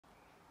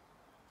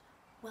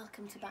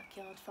Welcome to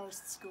Backyard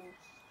Forest School.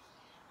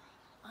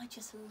 I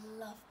just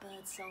love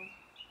birdsong.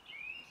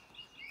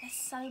 There's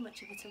so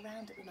much of it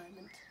around at the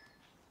moment.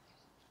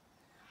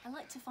 I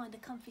like to find a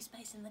comfy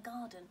space in the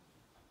garden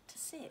to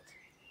sit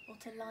or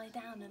to lie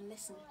down and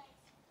listen.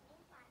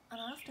 And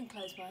I often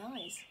close my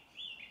eyes.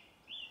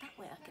 That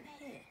way I can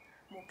hear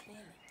more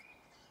clearly.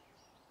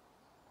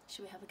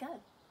 Shall we have a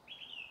go?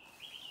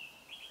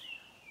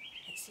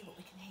 Let's see what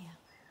we can hear.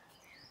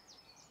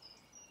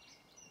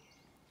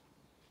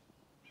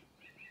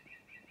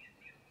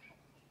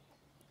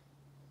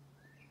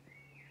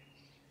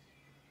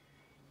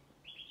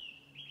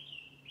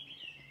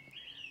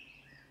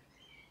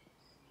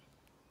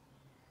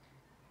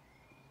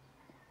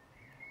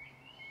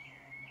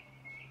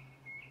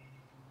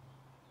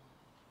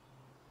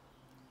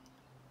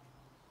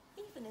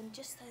 Even in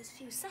just those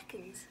few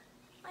seconds,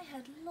 I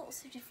heard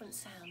lots of different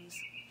sounds.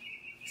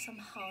 Some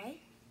high,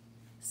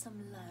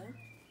 some low,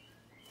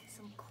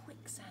 some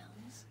quick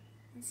sounds,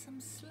 and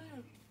some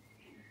slow.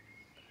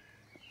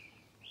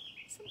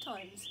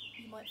 Sometimes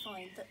you might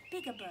find that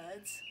bigger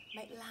birds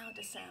make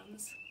louder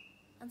sounds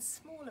and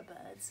smaller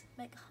birds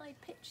make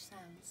high-pitched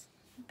sounds.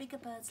 Bigger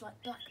birds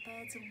like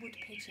blackbirds and wood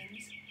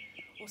pigeons,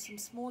 or some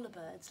smaller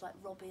birds like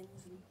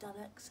robins and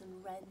dunnocks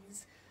and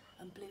wrens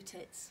and blue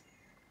tits.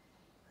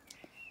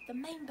 The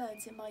main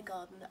birds in my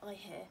garden that I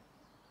hear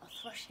are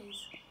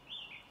thrushes,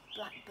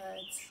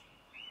 blackbirds,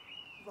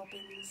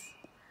 robins,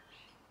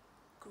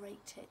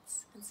 great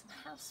tits and some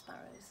house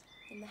sparrows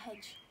in the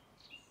hedge.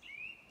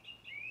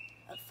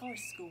 At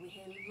Forest School we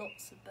hear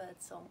lots of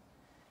birdsong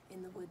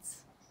in the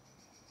woods.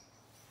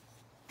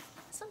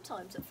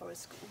 Sometimes at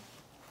Forest School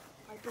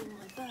I bring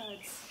my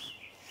birds.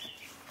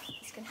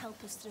 This can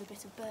help us do a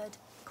bit of bird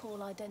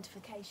call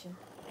identification.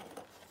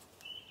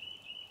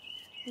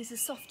 These are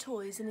soft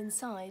toys and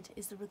inside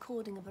is the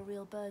recording of a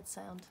real bird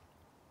sound.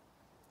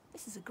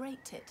 This is a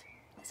great tit.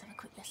 Let's have a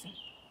quick listen.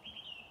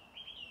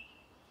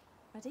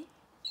 Ready?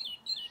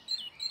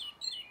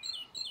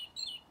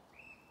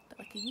 Bit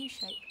like a U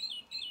shape.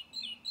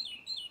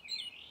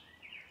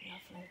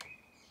 Lovely.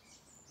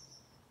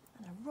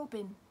 And a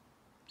robin.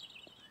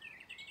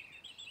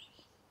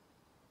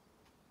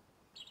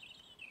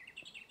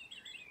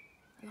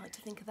 I like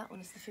to think of that one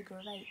as the figure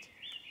of 8.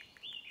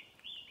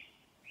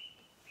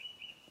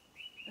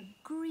 A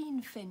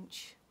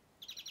greenfinch.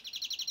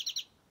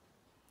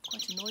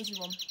 Quite a noisy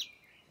one.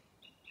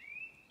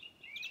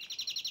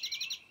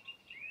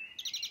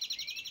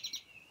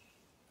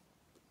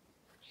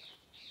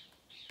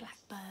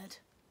 Blackbird.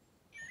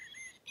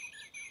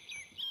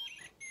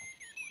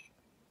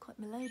 Quite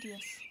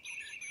melodious.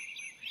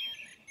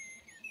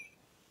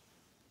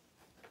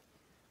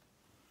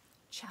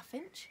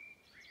 Chaffinch.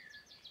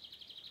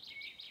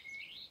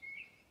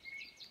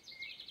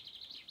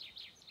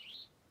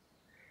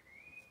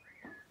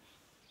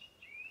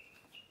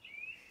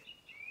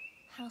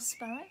 House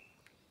sparrow.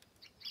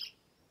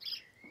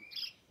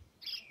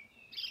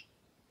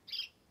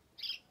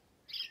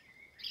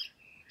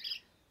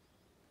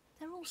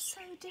 They're all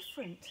so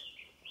different.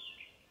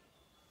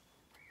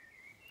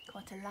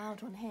 Quite a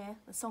loud one here,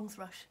 the song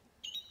thrush.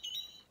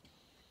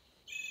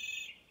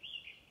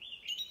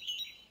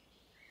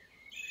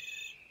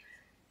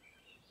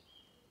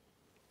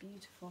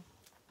 Beautiful.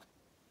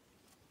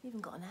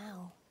 Even got an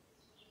owl.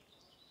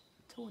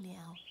 Tawny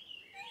owl.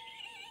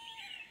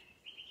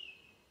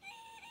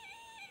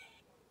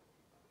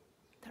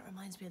 That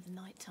reminds me of the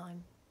night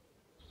time.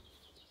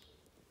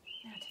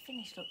 Now to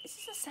finish, look, this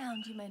is a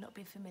sound you may not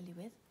be familiar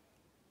with.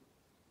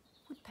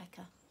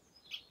 Woodpecker.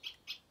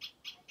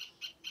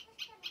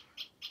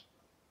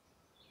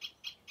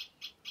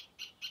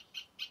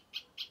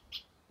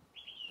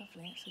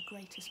 Lovely, that's a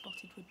greater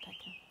spotted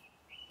woodpecker.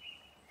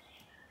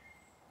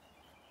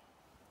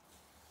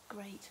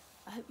 Great,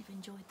 I hope you've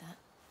enjoyed that.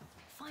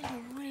 Find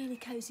a really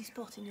cosy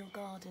spot in your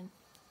garden.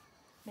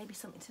 Maybe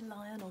something to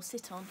lie on or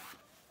sit on.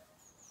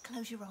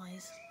 Close your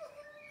eyes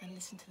and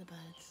listen to the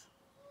birds.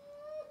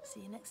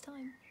 See you next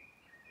time.